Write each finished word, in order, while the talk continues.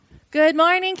Good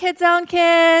morning, Kids Zone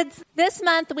kids. This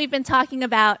month we've been talking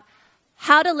about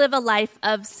how to live a life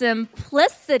of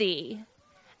simplicity.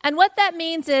 And what that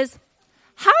means is,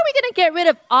 how are we going to get rid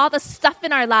of all the stuff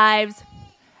in our lives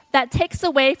that takes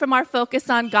away from our focus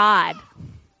on God?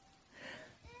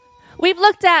 We've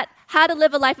looked at how to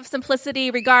live a life of simplicity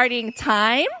regarding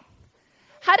time.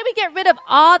 How do we get rid of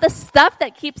all the stuff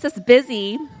that keeps us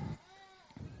busy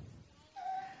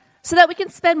so that we can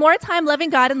spend more time loving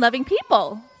God and loving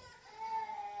people?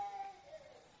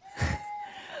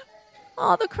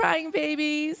 All the crying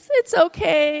babies. It's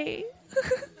okay.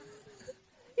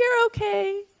 You're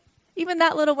okay. Even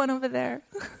that little one over there.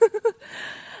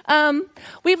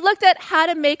 We've looked at how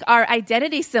to make our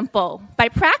identity simple by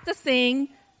practicing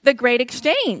the great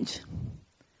exchange.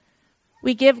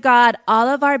 We give God all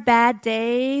of our bad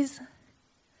days,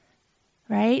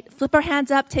 right? Flip our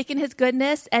hands up, take in His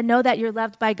goodness, and know that you're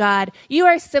loved by God. You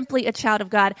are simply a child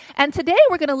of God. And today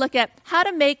we're going to look at how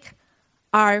to make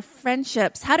our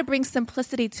friendships, how to bring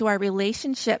simplicity to our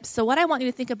relationships. So what I want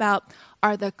you to think about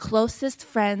are the closest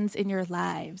friends in your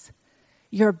lives,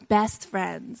 your best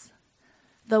friends,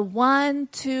 the 1,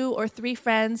 2, or 3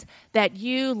 friends that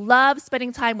you love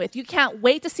spending time with. You can't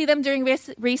wait to see them during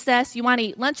recess. You want to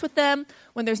eat lunch with them.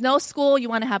 When there's no school, you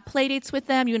want to have play dates with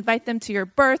them. You invite them to your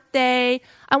birthday.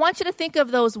 I want you to think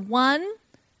of those 1,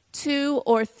 2,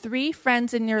 or 3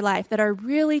 friends in your life that are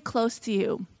really close to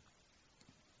you.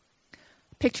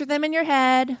 Picture them in your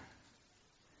head. You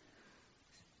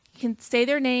can say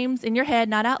their names in your head,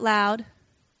 not out loud.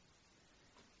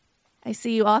 I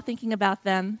see you all thinking about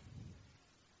them.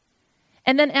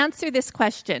 And then answer this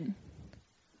question.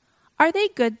 Are they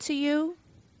good to you?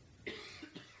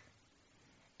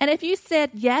 And if you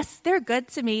said, yes, they're good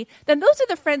to me, then those are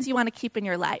the friends you want to keep in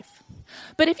your life.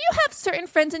 But if you have certain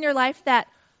friends in your life that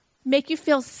make you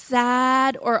feel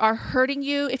sad or are hurting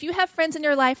you, if you have friends in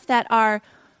your life that are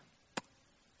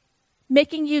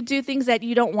making you do things that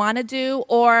you don't want to do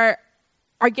or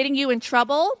are getting you in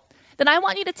trouble, then I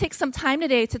want you to take some time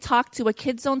today to talk to a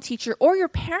Kids Zone teacher or your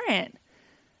parent,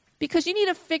 because you need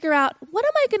to figure out, what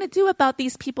am I going to do about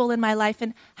these people in my life,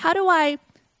 and how do I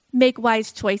make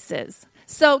wise choices?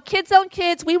 So Kids Zone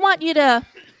kids, we want you to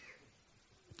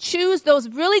choose those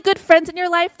really good friends in your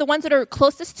life, the ones that are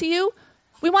closest to you.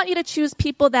 We want you to choose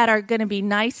people that are going to be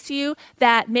nice to you,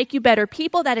 that make you better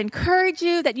people, that encourage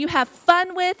you, that you have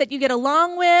fun with, that you get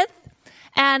along with.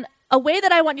 And a way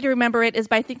that I want you to remember it is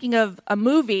by thinking of a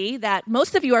movie that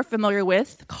most of you are familiar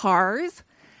with, Cars.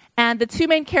 And the 2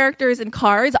 main characters in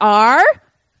Cars are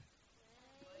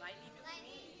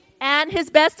and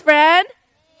his best friend.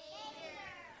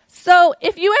 So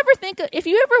if you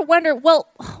ever wonder, well,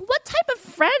 what type of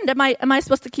friend am I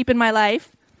supposed to keep in my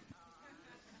life?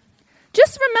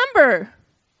 Just remember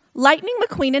Lightning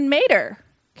McQueen and Mater,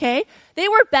 okay? They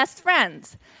were best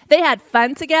friends. They had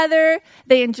fun together.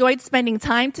 They enjoyed spending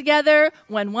time together.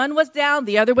 When one was down,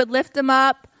 the other would lift them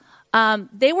up.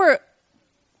 They were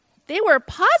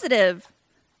positive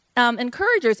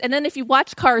encouragers. And then if you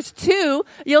watch Cars 2,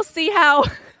 you'll see how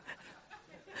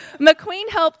McQueen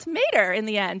helped Mater in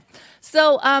the end.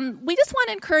 So we just want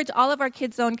to encourage all of our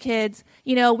Kids Zone kids.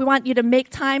 We want you to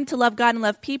make time to love God and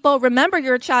love people. Remember,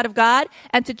 you're a child of God,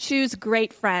 and to choose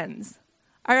great friends.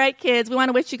 All right, kids, we want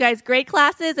to wish you guys great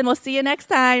classes, and we'll see you next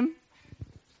time.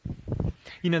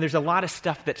 There's a lot of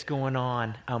stuff that's going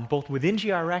on, both within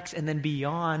GRX and then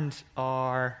beyond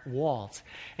our walls.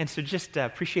 And so just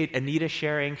appreciate Anita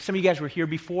sharing. Some of you guys were here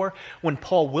before when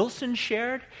Paul Wilson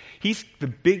shared. He's the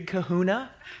big kahuna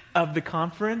of the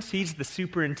conference. He's the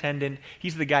superintendent.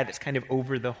 He's the guy that's kind of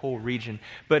over the whole region.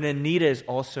 But Anita is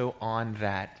also on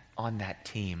that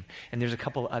team. And there's a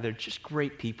couple other just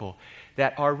great people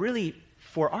that are really,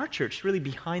 for our church, really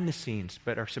behind the scenes,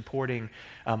 but are supporting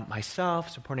myself,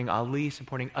 supporting Ali,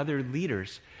 supporting other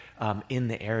leaders in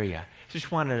the area. So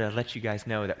just wanted to let you guys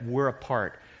know that we're a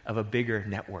part of a bigger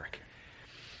network.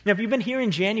 Now, if you've been here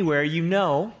in January, you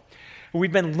know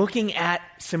we've been looking at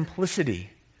simplicity,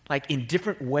 like in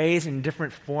different ways, in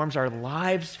different forms. Our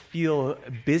lives feel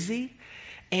busy.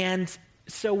 And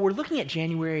so we're looking at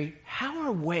January, how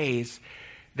are ways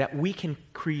that we can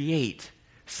create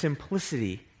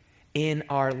simplicity in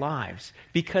our lives?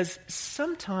 Because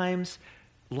sometimes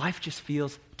life just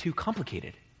feels too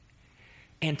complicated.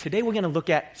 And today we're going to look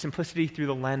at simplicity through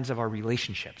the lens of our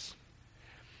relationships.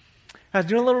 I was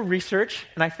doing a little research,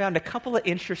 and I found a couple of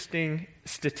interesting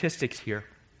statistics here.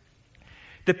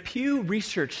 The Pew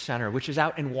Research Center, which is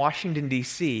out in Washington,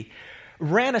 D.C.,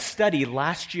 ran a study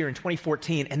last year in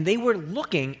 2014, and they were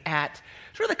looking at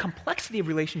sort of the complexity of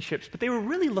relationships, but they were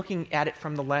really looking at it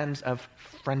from the lens of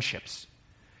friendships.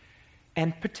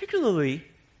 And particularly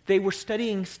they were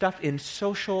studying stuff in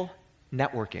social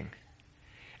networking.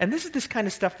 And this is this kind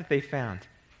of stuff that they found.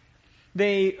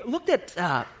 They looked at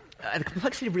the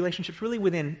complexity of relationships really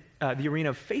within the arena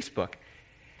of Facebook.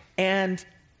 And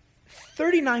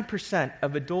 39%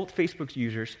 of adult Facebook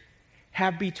users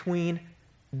have between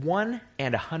 1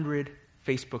 and 100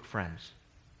 Facebook friends.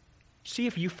 See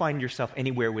if you find yourself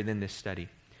anywhere within this study.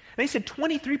 And they said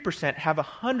 23% have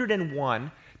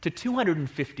 101 to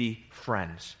 250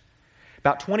 friends.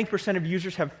 About 20% of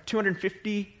users have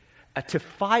 250 to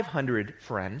 500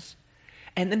 friends.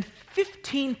 And then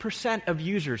 15% of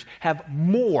users have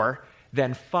more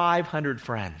than 500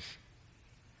 friends.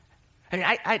 I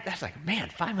mean, that's like, man,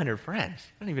 500 friends.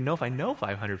 I don't even know if I know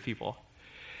 500 people.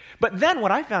 But then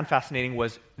what I found fascinating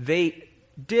was they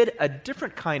did a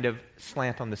different kind of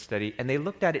slant on the study, and they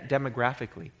looked at it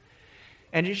demographically.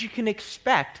 And as you can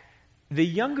expect, the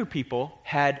younger people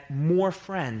had more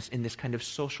friends in this kind of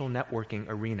social networking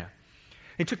arena.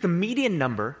 They took the median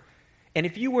number, and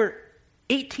if you were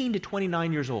 18 to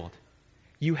 29 years old,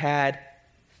 you had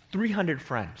 300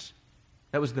 friends.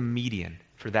 That was the median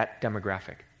for that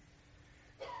demographic.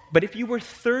 But if you were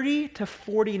 30 to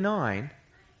 49,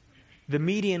 the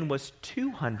median was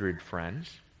 200 friends.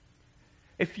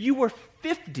 If you were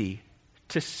 50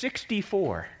 to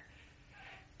 64,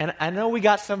 and I know we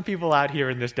got some people out here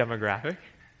in this demographic,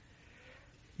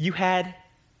 you had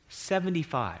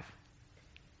 75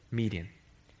 median.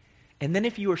 And then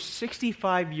if you were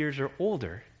 65 years or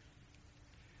older,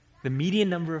 the median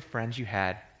number of friends you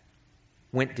had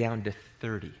went down to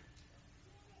 30.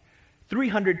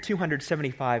 300,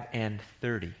 275, and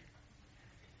 30.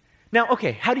 Now,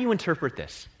 okay, how do you interpret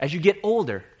this? As you get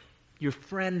older, your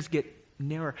friends get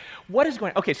narrower. What is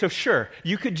going on? Okay, so sure,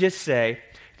 you could just say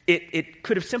it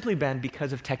could have simply been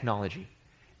because of technology.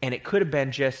 And it could have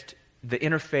been just the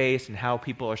interface and how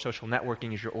people are social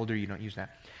networking. As you're older, you don't use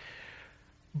that.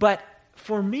 But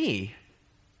for me,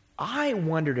 I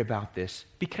wondered about this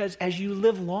because as you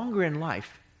live longer in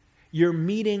life, you're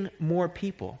meeting more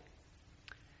people.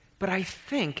 But I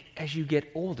think as you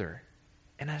get older,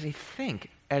 and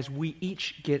as we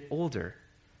each get older,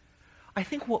 I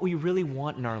think what we really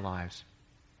want in our lives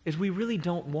is we really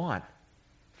don't want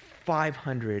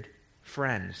 500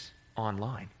 friends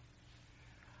online.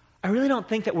 I really don't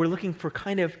think that we're looking for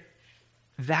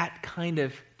that kind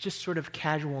of just sort of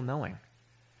casual knowing.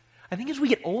 I think as we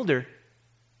get older,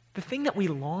 the thing that we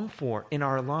long for in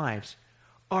our lives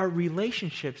are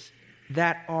relationships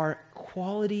that are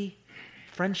quality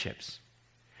friendships.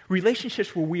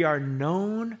 Relationships where we are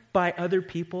known by other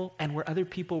people and where other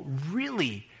people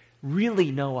really,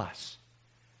 really know us.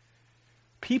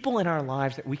 People in our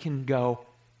lives that we can go,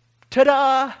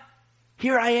 ta-da!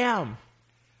 Here I am.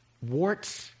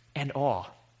 Warts and all.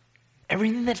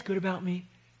 Everything that's good about me,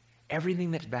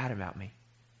 everything that's bad about me.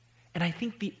 And I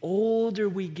think the older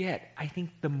we get, I think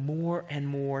the more and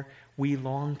more we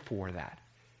long for that.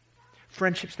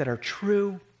 Friendships that are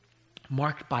true,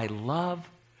 marked by love,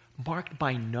 marked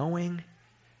by knowing,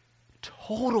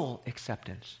 total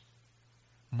acceptance,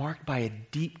 marked by a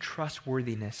deep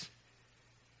trustworthiness,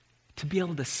 to be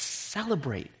able to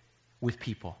celebrate with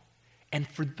people, and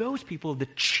for those people to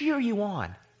cheer you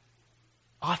on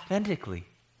authentically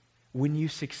when you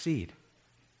succeed.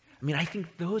 I mean, I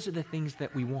think those are the things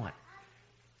that we want.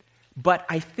 But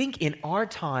I think in our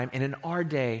time and in our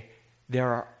day, there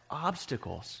are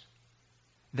obstacles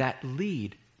that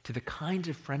lead to the kinds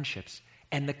of friendships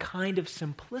and the kind of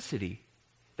simplicity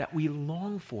that we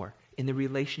long for in the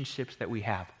relationships that we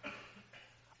have.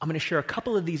 I'm going to share a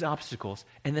couple of these obstacles,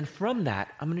 and then from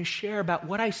that, I'm going to share about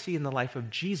what I see in the life of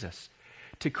Jesus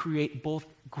to create both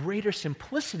greater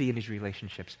simplicity in his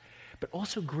relationships, but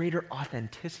also greater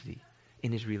authenticity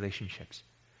in his relationships.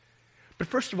 But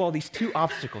first of all, these two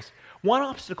obstacles. One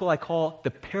obstacle I call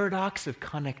the paradox of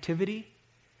connectivity,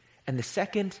 and the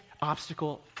second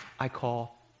obstacle I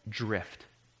call drift.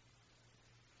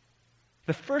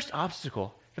 The first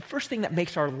obstacle, the first thing that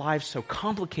makes our lives so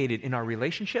complicated in our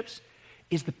relationships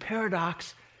is the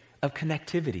paradox of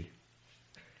connectivity.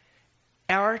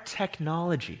 Our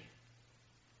technology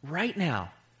right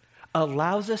now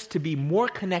allows us to be more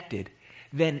connected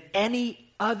than any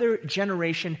other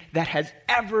generation that has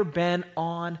ever been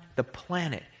on the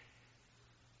planet.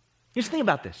 Just think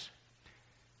about this.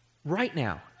 Right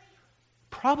now,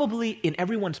 probably in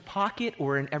everyone's pocket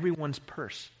or in everyone's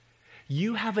purse,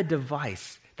 you have a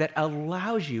device that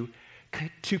allows you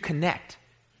to connect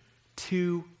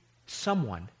to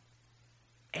someone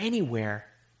anywhere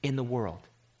in the world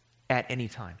at any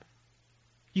time.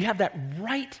 You have that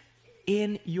right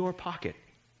in your pocket.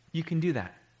 You can do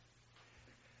that.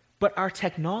 But our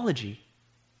technology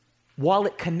while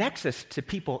it connects us to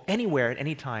people anywhere at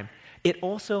any time, it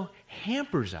also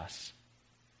hampers us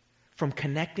from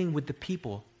connecting with the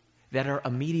people that are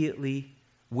immediately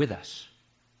with us.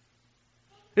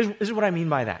 This is what I mean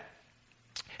by that.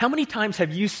 How many times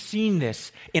have you seen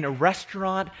this in a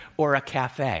restaurant or a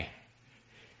cafe?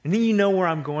 And then you know where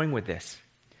I'm going with this.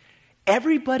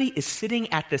 Everybody is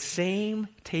sitting at the same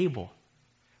table,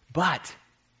 but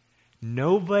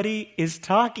nobody is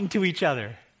talking to each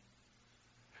other.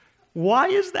 Why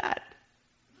is that?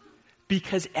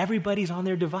 Because everybody's on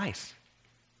their device.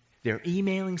 They're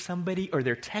emailing somebody or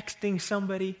they're texting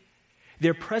somebody.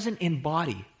 They're present in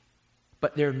body,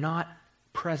 but they're not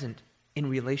present in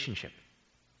relationship.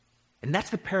 And that's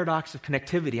the paradox of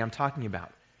connectivity I'm talking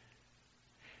about.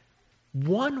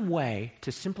 One way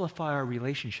to simplify our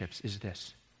relationships is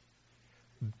this: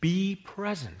 be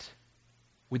present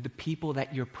with the people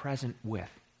that you're present with.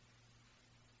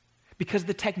 Because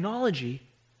the technology,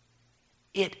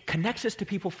 it connects us to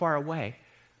people far away,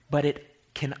 but it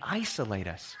can isolate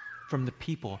us from the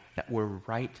people that we're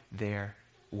right there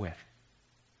with.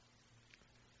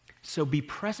 So be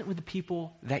present with the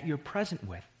people that you're present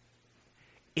with.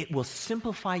 It will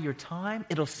simplify your time.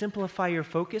 It'll simplify your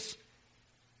focus.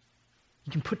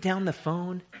 You can put down the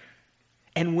phone,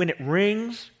 and when it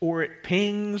rings, or it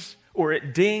pings, or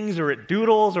it dings, or it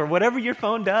doodles, or whatever your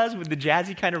phone does with the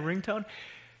jazzy kind of ringtone,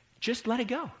 just let it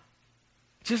go.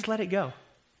 Just let it go. All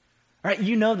right,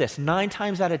 you know this. 9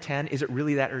 times out of 10, is it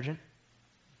really that urgent?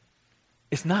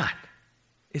 It's not.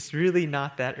 It's really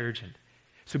not that urgent.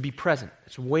 So be present.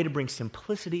 It's a way to bring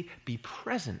simplicity. Be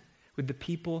present with the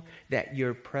people that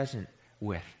you're present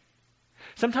with.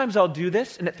 Sometimes I'll do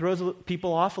this, and it throws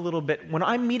people off a little bit. When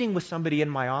I'm meeting with somebody in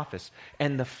my office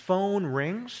and the phone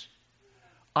rings,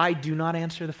 I do not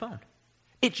answer the phone.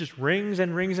 It just rings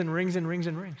and rings and rings and rings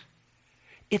and rings.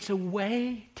 It's a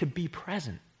way to be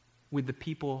present with the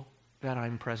people that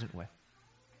I'm present with.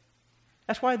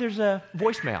 That's why there's a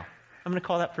voicemail. I'm going to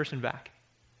call that person back.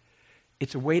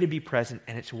 It's a way to be present,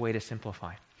 and it's a way to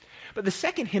simplify. But the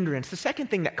second hindrance, the second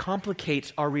thing that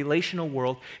complicates our relational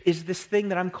world is this thing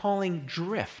that I'm calling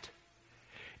drift.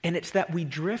 And it's that we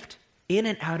drift in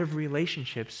and out of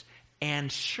relationships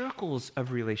and circles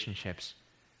of relationships.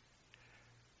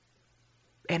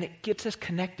 And it gets us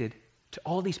connected to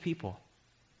all these people.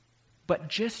 But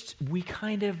just, we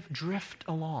kind of drift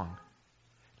along.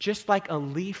 Just like a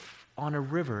leaf on a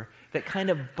river that kind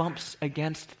of bumps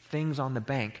against things on the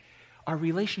bank. Our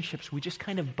relationships, we just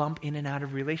kind of bump in and out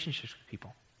of relationships with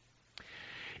people.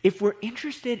 If we're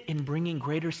interested in bringing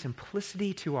greater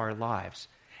simplicity to our lives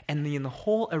and in the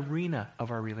whole arena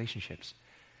of our relationships,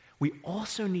 we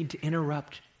also need to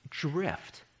interrupt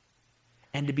drift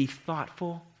and to be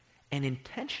thoughtful and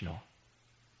intentional.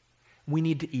 We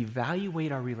need to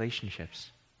evaluate our relationships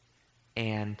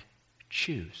and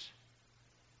choose.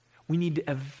 We need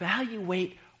to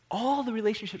evaluate all the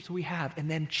relationships we have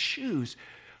and then choose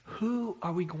who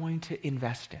are we going to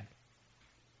invest in.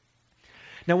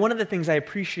 Now, one of the things I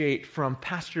appreciate from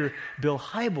Pastor Bill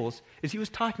Hybels is he was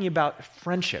talking about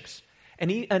friendships. And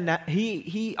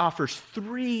he offers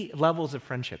 3 levels of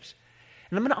friendships.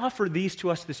 And I'm going to offer these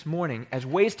to us this morning as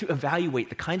ways to evaluate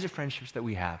the kinds of friendships that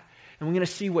we have. And we're going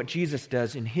to see what Jesus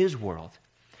does in his world.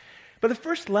 But the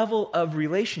first level of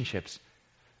relationships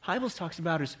Hybels talks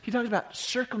about he talks about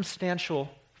circumstantial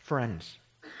friends.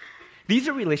 These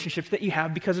are relationships that you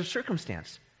have because of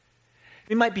circumstance.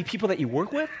 They might be people that you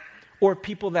work with, or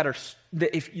people that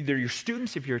if they're your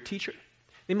students, if you're a teacher.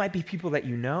 They might be people that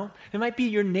you know. They might be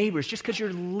your neighbors just because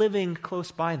you're living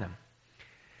close by them.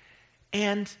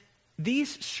 And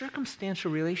these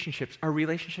circumstantial relationships are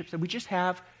relationships that we just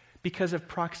have because of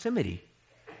proximity.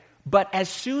 But as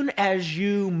soon as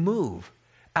you move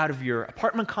out of your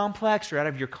apartment complex or out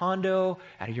of your condo,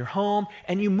 out of your home,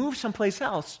 and you move someplace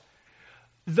else,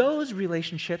 those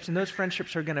relationships and those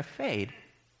friendships are going to fade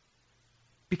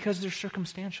because they're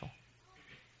circumstantial.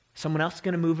 Someone else is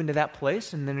going to move into that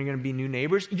place, and then they're going to be new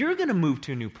neighbors. You're going to move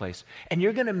to a new place, and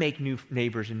you're going to make new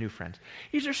neighbors and new friends.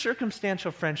 These are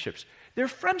circumstantial friendships. They're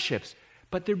friendships,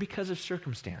 but they're because of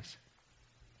circumstance.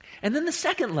 And then the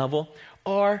second level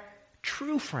are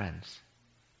true friends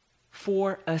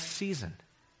for a season.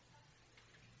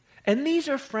 And these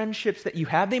are friendships that you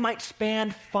have. They might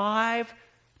span 5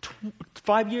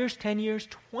 years, 10 years,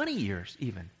 20 years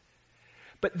even.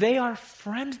 But they are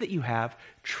friends that you have,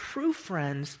 true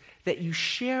friends that you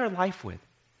share life with.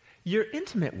 You're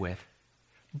intimate with,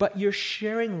 but you're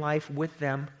sharing life with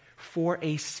them for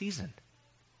a season.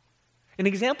 An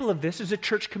example of this is a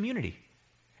church community,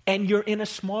 and you're in a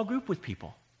small group with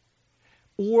people.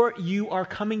 Or you are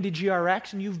coming to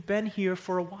GRX and you've been here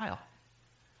for a while.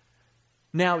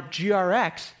 Now,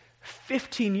 GRX,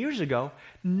 15 years ago,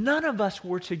 none of us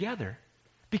were together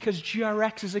because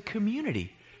GRX as a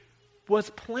community was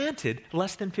planted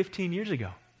less than 15 years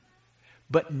ago.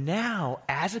 But now,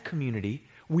 as a community,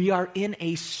 we are in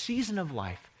a season of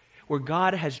life where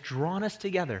God has drawn us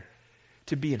together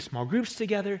to be in small groups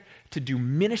together, to do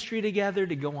ministry together,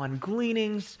 to go on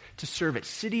gleanings, to serve at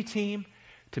city team,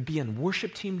 to be in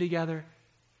worship team together.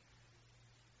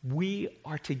 We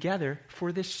are together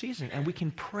for this season, and we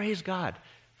can praise God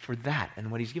for that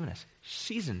and what he's given us.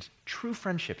 Seasons, true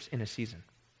friendships in a season.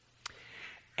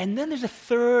 And then there's a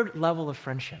third level of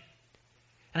friendship.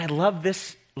 And I love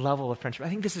this level of friendship. I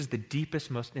think this is the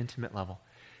deepest, most intimate level.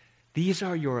 These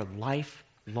are your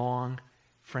lifelong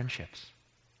friendships.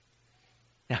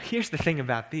 Now, here's the thing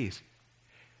about these.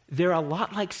 They're a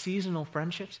lot like seasonal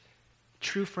friendships,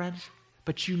 true friends,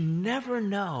 but you never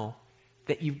know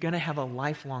that you're going to have a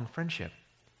lifelong friendship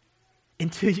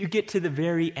until you get to the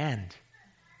very end.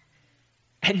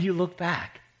 And you look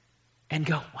back and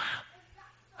go, wow,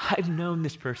 I've known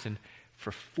this person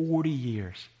for 40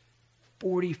 years,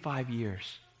 45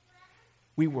 years.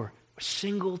 We were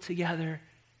single together,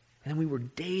 and then we were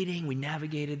dating. We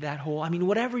navigated that whole,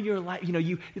 whatever your life,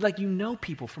 you know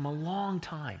people from a long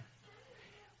time.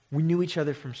 We knew each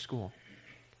other from school.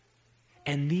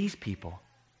 And these people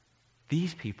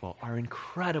are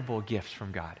incredible gifts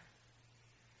from God.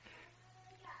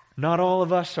 Not all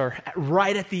of us are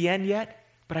right at the end yet,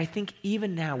 but I think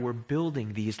even now we're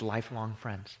building these lifelong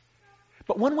friends.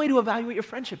 But one way to evaluate your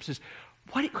friendships is,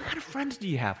 what kind of friends do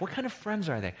you have? What kind of friends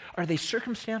are they? Are they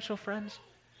circumstantial friends?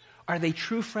 Are they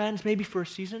true friends, maybe for a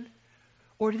season?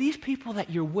 Or do these people that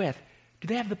you're with, do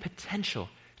they have the potential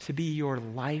to be your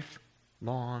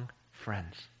lifelong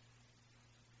friends?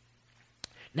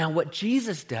 Now, what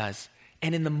Jesus does,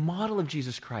 and in the model of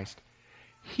Jesus Christ,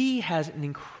 he has an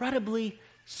incredibly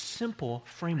simple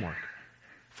framework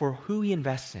for who he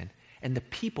invests in and the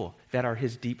people that are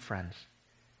his deep friends.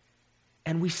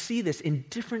 And we see this in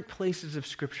different places of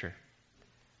Scripture.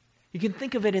 You can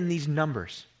think of it in these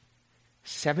numbers: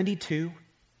 72,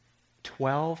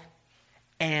 12,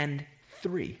 and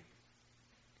 3.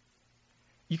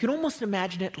 You can almost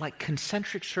imagine it like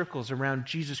concentric circles around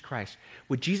Jesus Christ,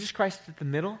 with Jesus Christ at the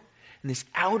middle, and this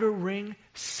outer ring,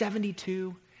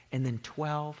 72, and then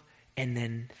 12, and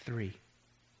then 3.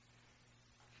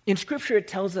 In Scripture, it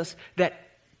tells us that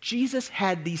Jesus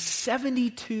had these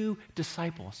 72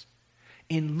 disciples.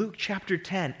 In Luke chapter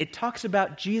 10, it talks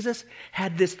about Jesus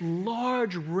had this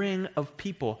large ring of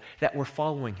people that were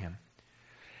following him.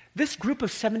 This group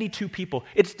of 72 people,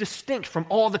 it's distinct from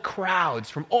all the crowds,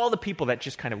 from all the people that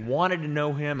just kind of wanted to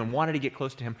know him and wanted to get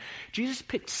close to him. Jesus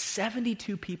picked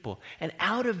 72 people, and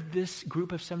out of this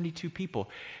group of 72 people,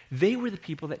 they were the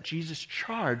people that Jesus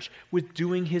charged with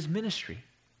doing his ministry.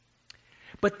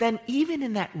 But then even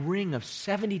in that ring of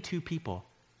 72 people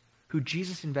who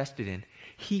Jesus invested in,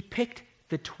 he picked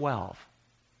the 12.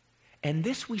 And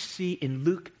this we see in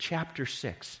Luke chapter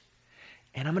 6.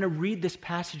 And I'm going to read this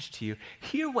passage to you.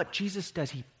 Hear what Jesus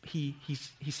does. He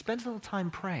spends a little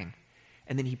time praying,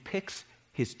 and then he picks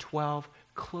his 12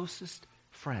 closest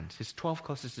friends, his 12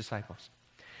 closest disciples.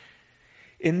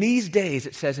 In these days,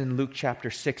 it says in Luke chapter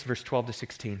 6, verse 12 to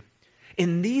 16,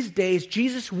 in these days,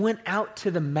 Jesus went out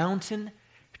to the mountain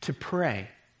to pray,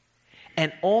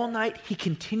 and all night he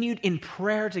continued in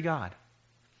prayer to God.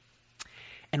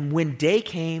 And when day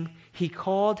came, he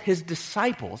called his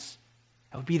disciples.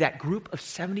 That would be that group of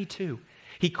 72.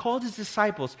 He called his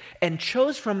disciples and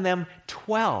chose from them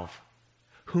 12,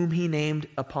 whom he named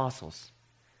apostles.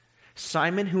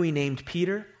 Simon, who he named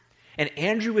Peter, and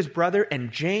Andrew his brother,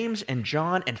 and James and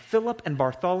John, and Philip and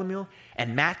Bartholomew,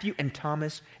 and Matthew and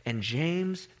Thomas, and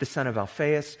James the son of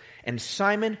Alphaeus, and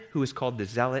Simon, who is called the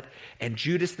Zealot, and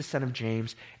Judas the son of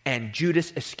James, and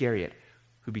Judas Iscariot,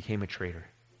 who became a traitor.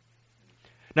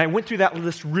 Now, I went through that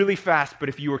list really fast, but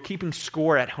if you were keeping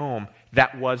score at home,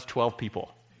 that was 12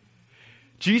 people.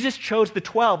 Jesus chose the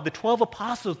 12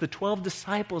 apostles, the 12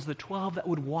 disciples, the 12 that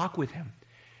would walk with him.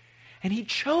 And he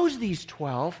chose these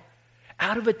 12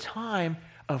 out of a time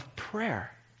of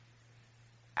prayer,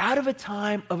 out of a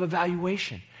time of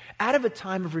evaluation, out of a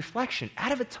time of reflection,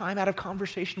 out of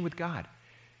conversation with God.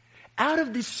 Out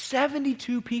of these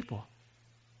 72 people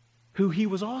who he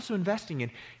was also investing in,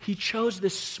 he chose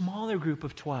this smaller group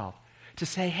of 12 to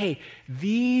say, hey,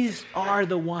 these are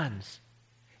the ones.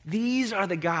 These are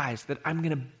the guys that I'm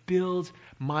going to build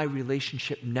my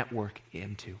relationship network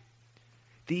into.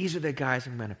 These are the guys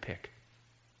I'm going to pick.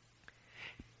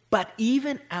 But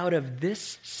even out of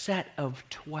this set of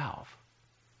 12,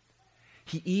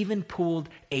 he even pulled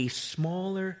a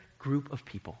smaller group of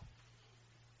people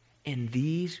And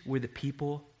these were the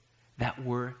people that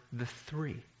were the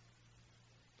three.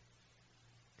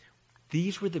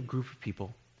 These were the group of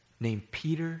people named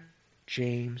Peter,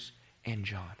 James, and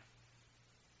John.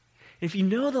 If you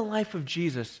know the life of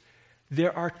Jesus,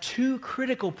 there are two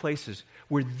critical places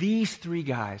where these three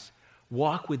guys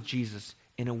walk with Jesus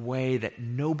in a way that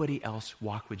nobody else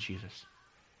walked with Jesus.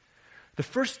 The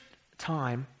first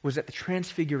time was at the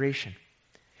Transfiguration.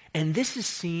 And this is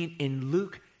seen in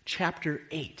Luke chapter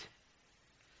 8.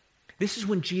 This is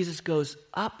when Jesus goes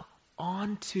up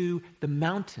onto the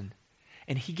mountain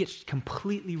and he gets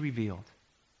completely revealed.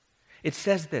 It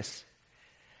says this: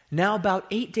 "Now about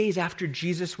 8 days after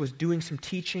Jesus was doing some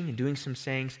teaching and doing some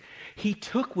sayings, he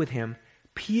took with him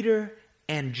Peter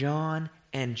and John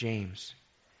and James.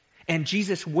 And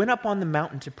Jesus went up on the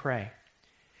mountain to pray.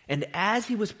 And as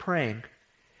he was praying,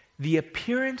 the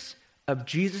appearance of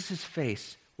Jesus'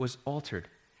 face was altered,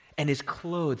 and his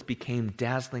clothes became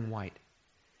dazzling white.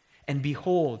 And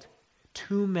behold,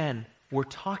 two men were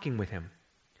talking with him,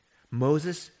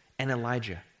 Moses and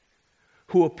Elijah,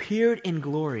 who appeared in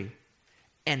glory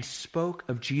and spoke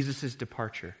of Jesus'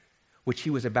 departure, which he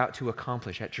was about to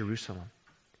accomplish at Jerusalem.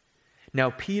 Now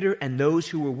Peter and those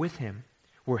who were with him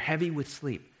were heavy with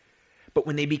sleep, but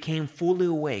when they became fully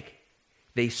awake,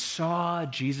 they saw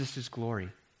Jesus'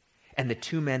 glory and the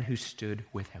two men who stood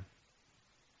with him."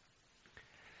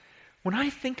 When I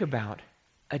think about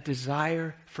a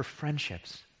desire for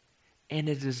friendships and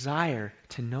a desire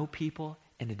to know people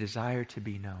and a desire to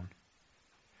be known,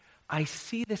 I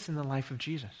see this in the life of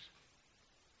Jesus.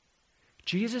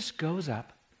 Jesus goes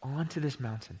up onto this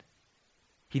mountain.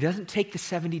 He doesn't take the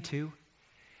 72.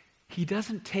 He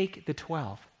doesn't take the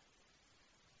 12.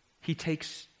 He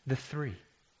takes the three,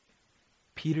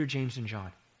 Peter, James, and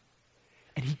John.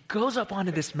 And he goes up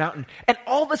onto this mountain, and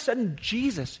all of a sudden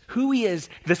Jesus, who he is,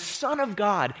 the Son of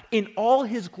God in all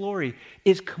his glory,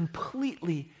 is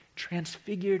completely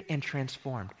transfigured and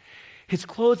transformed. His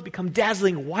clothes become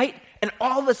dazzling white, and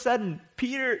all of a sudden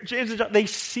Peter, James, and John, they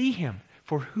see him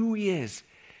for who he is.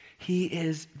 He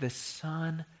is the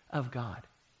Son of God.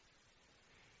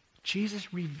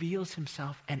 Jesus reveals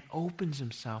himself and opens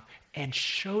himself and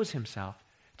shows himself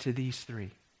to these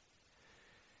three.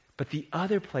 But the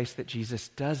other place that Jesus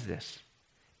does this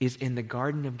is in the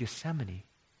Garden of Gethsemane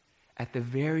at the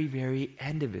very, very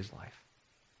end of his life.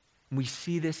 We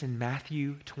see this in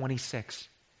Matthew 26.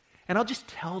 And I'll just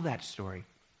tell that story.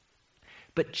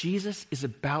 But Jesus is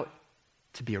about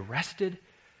to be arrested,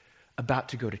 about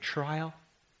to go to trial,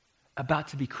 about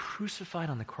to be crucified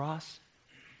on the cross.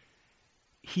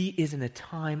 He is in a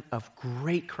time of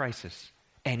great crisis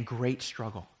and great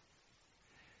struggle.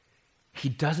 He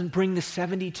doesn't bring the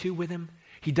 72 with him.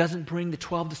 He doesn't bring the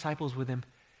 12 disciples with him.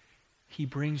 He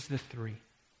brings the three.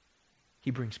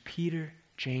 He brings Peter,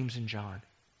 James, and John.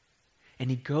 And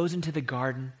he goes into the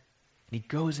garden, and he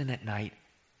goes in at night,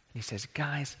 and he says,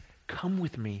 "Guys, come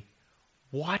with me,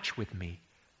 watch with me,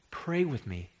 pray with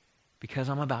me, because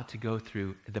I'm about to go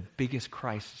through the biggest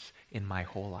crisis in my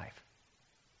whole life."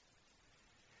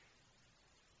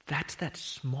 That's that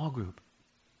small group,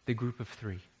 the group of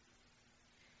three.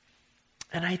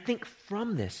 And I think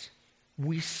from this,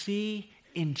 we see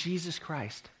in Jesus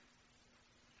Christ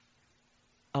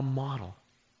a model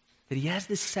that he has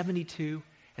this 72,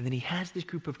 and then he has this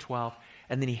group of 12,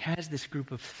 and then he has this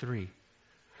group of three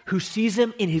who sees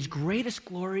him in his greatest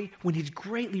glory when he's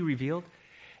greatly revealed,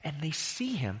 and they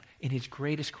see him in his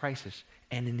greatest crisis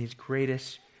and in his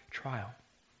greatest trial.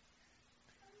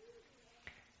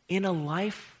 In a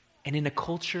life and in a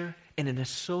culture and in a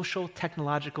social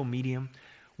technological medium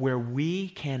where we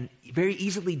can very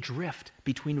easily drift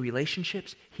between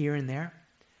relationships here and there,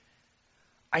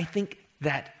 I think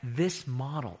that this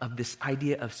model of this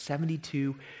idea of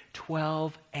 72,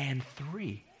 12, and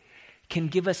 3 can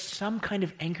give us some kind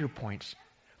of anchor points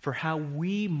for how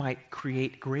we might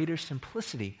create greater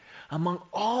simplicity among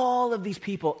all of these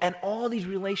people and all these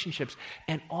relationships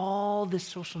and all this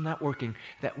social networking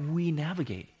that we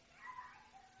navigate,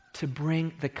 to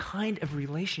bring the kind of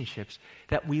relationships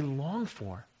that we long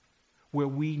for, where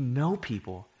we know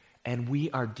people and we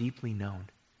are deeply known,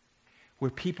 where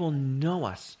people know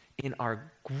us in our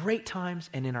great times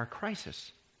and in our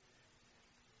crisis,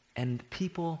 and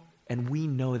we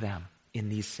know them in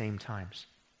these same times.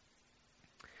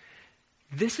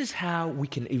 This is how we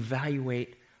can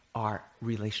evaluate our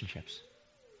relationships.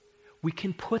 We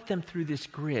can put them through this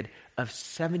grid of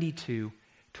 72,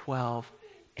 12,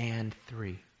 and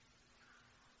 3.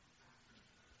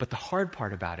 But the hard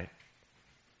part about it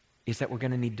is that we're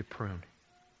going to need to prune.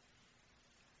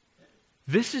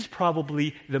 This is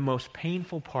probably the most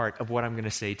painful part of what I'm going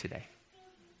to say today.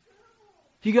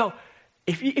 You go,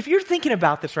 if you're thinking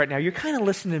about this right now, you're kind of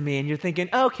listening to me and you're thinking,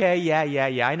 okay,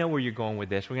 yeah, I know where you're going with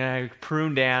this. We're going to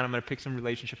prune down. I'm going to pick some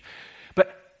relationships.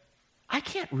 But I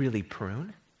can't really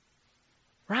prune,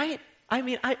 right? I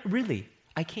mean, I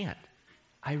can't.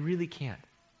 I really can't.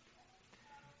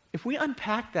 If we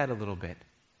unpack that a little bit,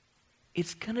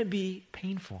 it's going to be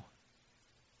painful.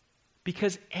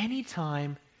 Because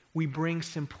anytime we bring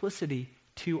simplicity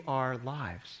to our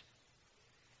lives,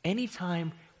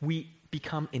 anytime we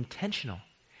become intentional,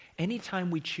 anytime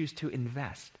we choose to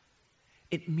invest,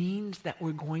 it means that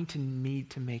we're going to need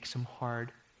to make some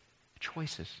hard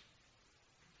choices.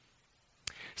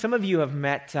 Some of you have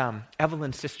met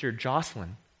Evelyn's sister,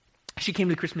 Jocelyn. She came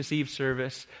to the Christmas Eve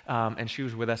service, and she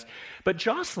was with us. But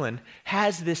Jocelyn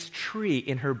has this tree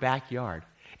in her backyard,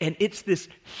 and it's this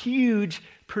huge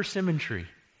persimmon tree.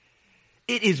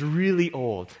 It is really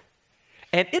old.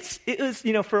 And it was,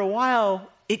 for a while,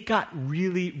 it got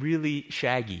really, really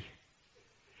shaggy.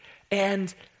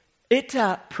 And it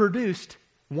produced,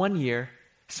 one year,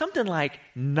 something like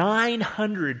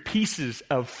 900 pieces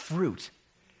of fruit.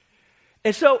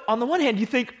 And so, on the one hand, you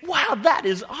think, wow, that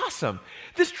is awesome.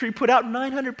 This tree put out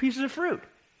 900 pieces of fruit.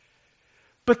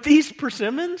 But these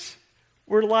persimmons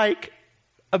were like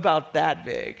about that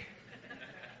big.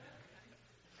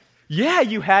 Yeah,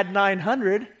 you had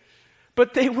 900,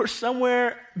 but they were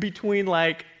somewhere between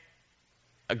like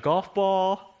a golf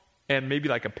ball and maybe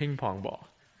like a ping pong ball.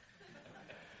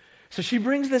 So she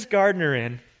brings this gardener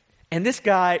in, and this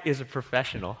guy is a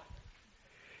professional.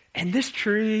 And this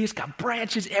tree's got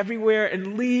branches everywhere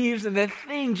and leaves, and the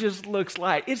thing just looks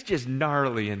like, it's just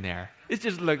gnarly in there. It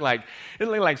looked like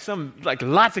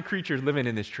lots of creatures living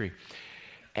in this tree.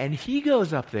 And he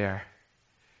goes up there,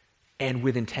 and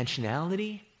with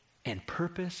intentionality and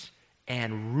purpose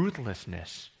and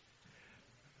ruthlessness,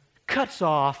 cuts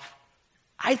off,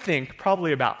 I think,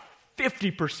 probably about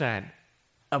 50%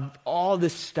 of all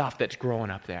this stuff that's growing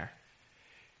up there.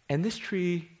 And this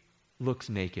tree looks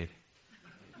naked.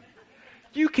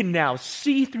 You can now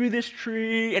see through this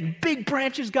tree, and big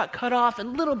branches got cut off,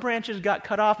 and little branches got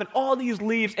cut off, and all these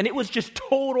leaves, and it was just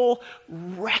total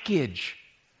wreckage.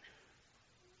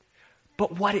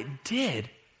 But what it did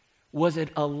was it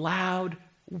allowed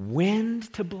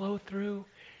wind to blow through,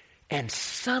 and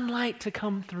sunlight to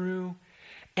come through,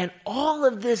 and all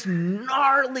of this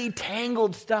gnarly,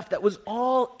 tangled stuff that was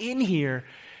all in here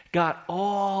got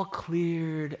all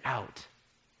cleared out.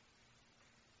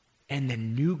 And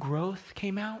then new growth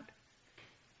came out,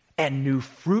 and new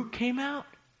fruit came out,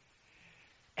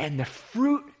 and the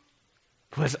fruit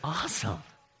was awesome.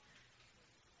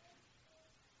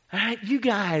 All right, you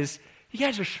guys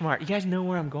are smart. You guys know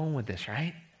where I'm going with this,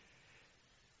 right?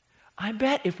 I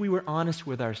bet if we were honest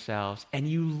with ourselves and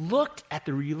you looked at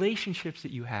the relationships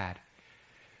that you had,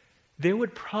 there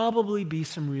would probably be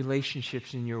some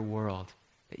relationships in your world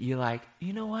that you're like,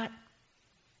 you know what?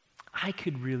 I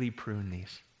could really prune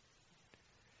these.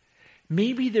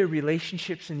 Maybe there are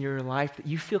relationships in your life that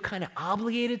you feel kind of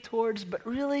obligated towards, but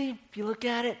really, if you look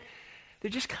at it, they're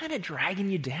just kind of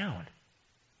dragging you down.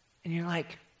 And you're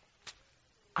like,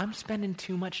 I'm spending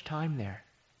too much time there.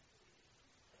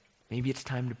 Maybe it's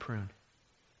time to prune.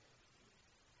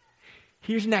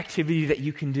 Here's an activity that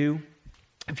you can do.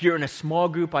 If you're in a small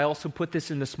group, I also put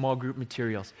this in the small group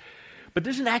materials. But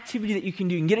there's an activity that you can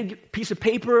do. You can get a piece of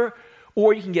paper,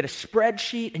 or you can get a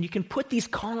spreadsheet, and you can put these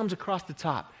columns across the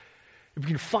top. You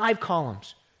can 5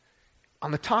 columns.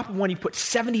 On the top of one, you put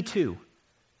 72,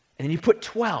 and then you put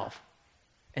 12,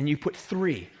 and you put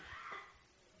 3.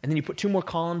 And then you put 2 more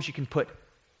columns. You can put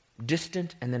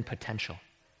distant and then potential.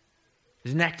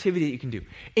 There's an activity that you can do.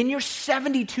 In your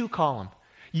 72 column,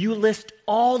 you list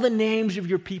all the names of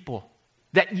your people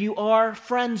that you are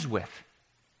friends with.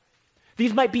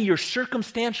 These might be your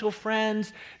circumstantial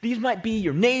friends. These might be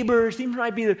your neighbors. These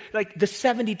might be the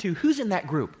 72. Who's in that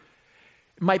group?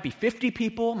 It might be 50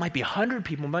 people. It might be 100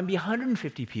 people. It might be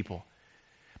 150 people.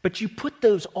 But you put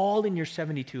those all in your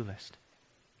 72 list.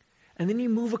 And then you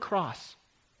move across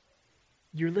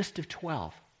your list of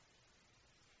 12.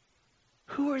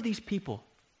 Who are these people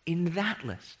in that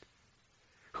list?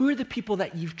 Who are the people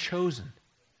that you've chosen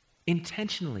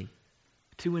intentionally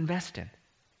to invest in?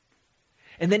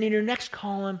 And then in your next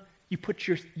column, you put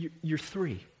your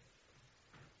 3.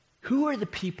 Who are the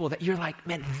people that you're like,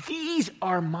 man, these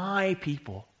are my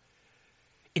people.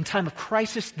 In time of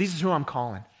crisis, this is who I'm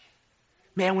calling.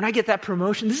 Man, when I get that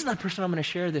promotion, this is the person I'm going to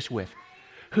share this with.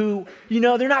 Who,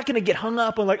 they're not going to get hung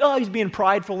up on like, oh, he's being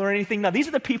prideful or anything. No, these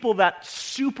are the people that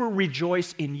super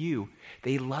rejoice in you.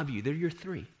 They love you. They're your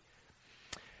 3.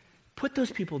 Put those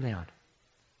people down.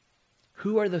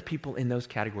 Who are the people in those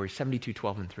categories, 72,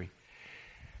 12, and 3?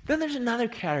 Then there's another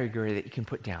category that you can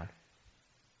put down.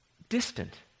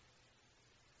 Distant.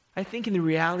 I think in the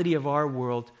reality of our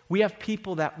world, we have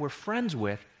people that we're friends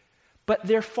with, but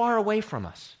they're far away from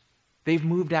us. They've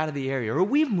moved out of the area, or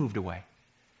we've moved away.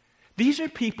 These are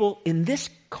people in this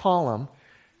column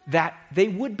that they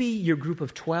would be your group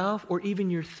of 12 or even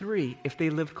your 3 if they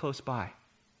lived close by.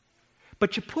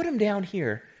 But you put them down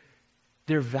here,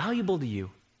 they're valuable to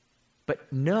you,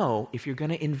 but know if you're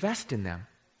going to invest in them,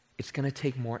 it's going to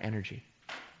take more energy.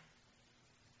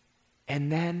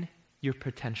 And then your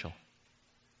potential.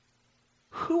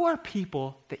 Who are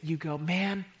people that you go,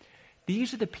 man,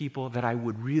 these are the people that I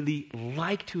would really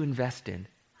like to invest in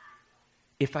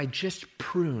if I just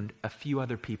pruned a few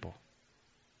other people?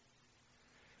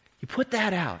 You put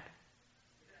that out,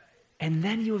 and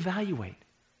then you evaluate.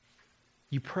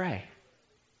 You pray.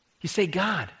 You say,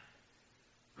 God,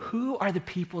 who are the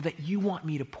people that you want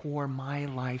me to pour my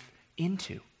life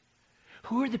into?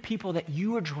 Who are the people that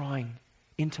you are drawing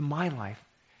into my life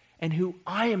and who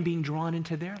I am being drawn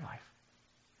into their life?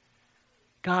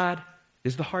 God,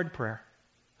 this is the hard prayer.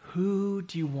 Who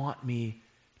do you want me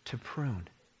to prune?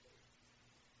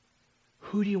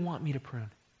 Who do you want me to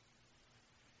prune?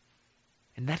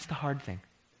 And that's the hard thing.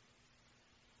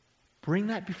 Bring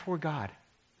that before God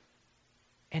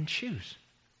and choose.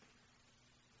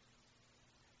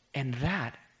 And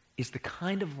that is the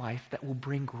kind of life that will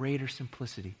bring greater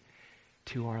simplicity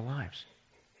to our lives.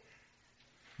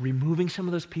 Removing some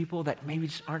of those people that maybe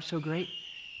just aren't so great,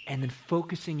 and then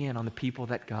focusing in on the people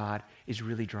that God is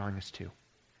really drawing us to. You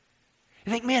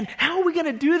think, man, how are we going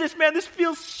to do this, man? This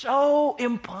feels so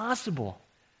impossible.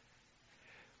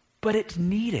 But it's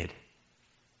needed.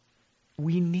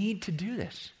 We need to do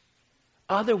this.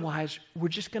 Otherwise, we're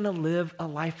just going to live a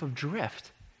life of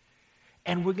drift.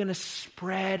 And we're going to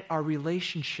spread our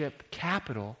relationship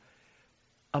capital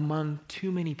among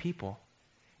too many people.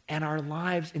 And our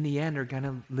lives in the end are going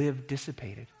to live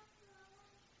dissipated.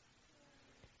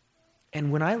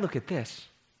 And when I look at this,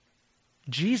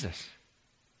 Jesus,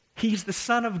 he's the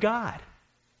Son of God.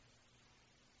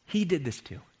 He did this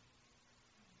too.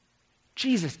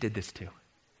 Jesus did this too.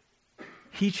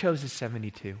 He chose his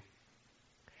 72.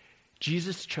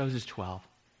 Jesus chose his 12.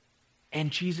 And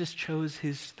Jesus chose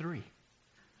his 3.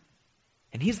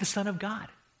 And he's the Son of God.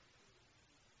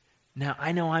 Now,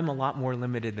 I know I'm a lot more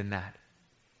limited than that.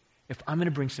 If I'm going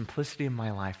to bring simplicity in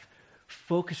my life,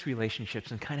 focus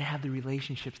relationships, and kind of have the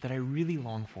relationships that I really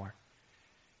long for,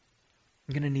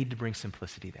 I'm going to need to bring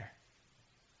simplicity there.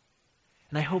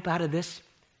 And I hope out of this,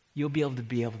 you'll be able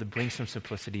to bring some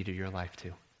simplicity to your life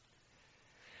too.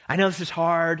 I know this is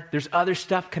hard. There's other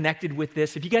stuff connected with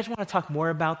this. If you guys want to talk more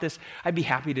about this, I'd be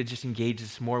happy to just engage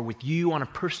this more with you on a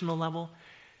personal level.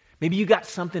 Maybe you got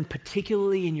something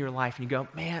particularly in your life and you go,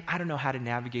 man, I don't know how to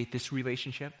navigate this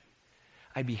relationship.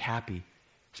 I'd be happy,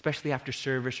 especially after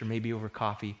service or maybe over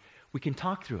coffee, we can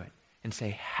talk through it and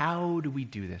say, how do we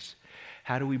do this?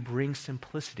 How do we bring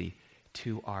simplicity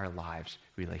to our lives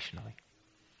relationally?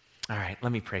 All right,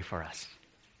 let me pray for us.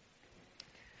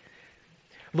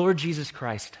 Lord Jesus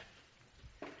Christ,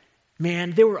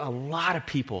 man, there were a lot of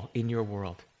people in your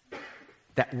world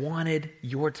that wanted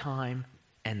your time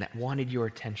and that wanted your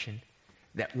attention,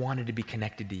 that wanted to be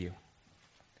connected to you.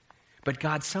 But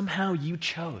God, somehow you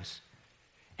chose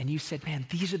and you said, man,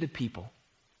 these are the people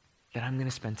that I'm going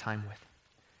to spend time with.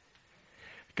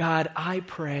 God, I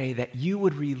pray that you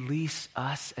would release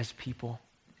us as people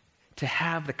to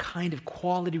have the kind of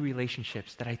quality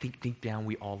relationships that I think deep down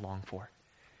we all long for.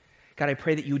 God, I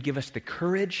pray that you would give us the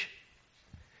courage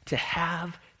to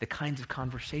have the kinds of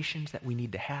conversations that we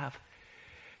need to have.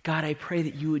 God, I pray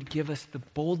that you would give us the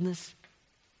boldness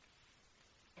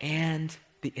and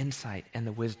the insight and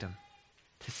the wisdom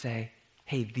to say,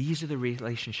 hey, these are the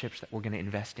relationships that we're going to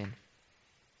invest in.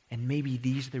 And maybe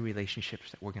these are the relationships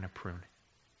that we're going to prune.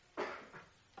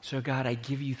 So God, I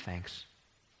give you thanks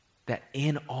that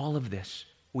in all of this,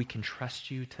 we can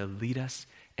trust you to lead us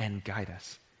and guide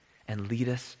us and lead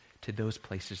us to those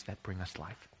places that bring us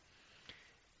life.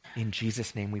 In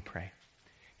Jesus' name we pray.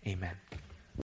 Amen.